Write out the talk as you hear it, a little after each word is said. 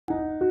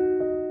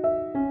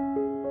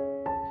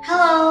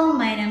Hello,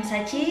 my name is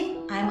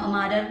Sachi. I'm a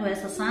mother who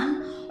has a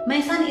son. My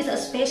son is a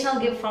special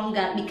gift from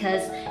God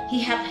because he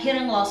had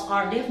hearing loss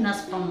or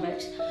deafness from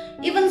birth.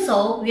 Even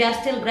so, we are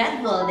still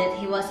grateful that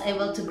he was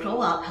able to grow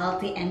up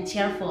healthy and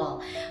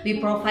cheerful. We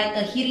provide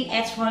a hearing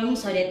aid for him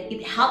so that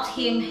it helps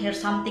him hear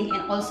something,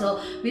 and also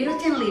we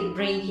routinely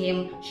bring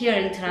him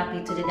hearing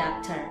therapy to the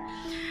doctor.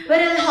 We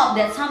really hope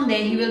that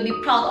someday he will be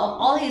proud of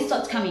all his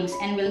shortcomings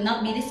and will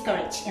not be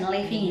discouraged in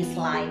living his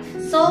life.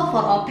 So for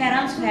all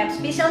parents who have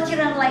special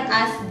children like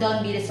us,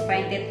 don't be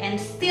disappointed and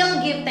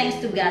still give thanks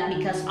to God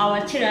because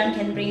our children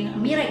can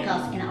bring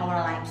miracles in our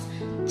lives.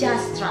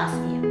 Just trust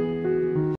Him.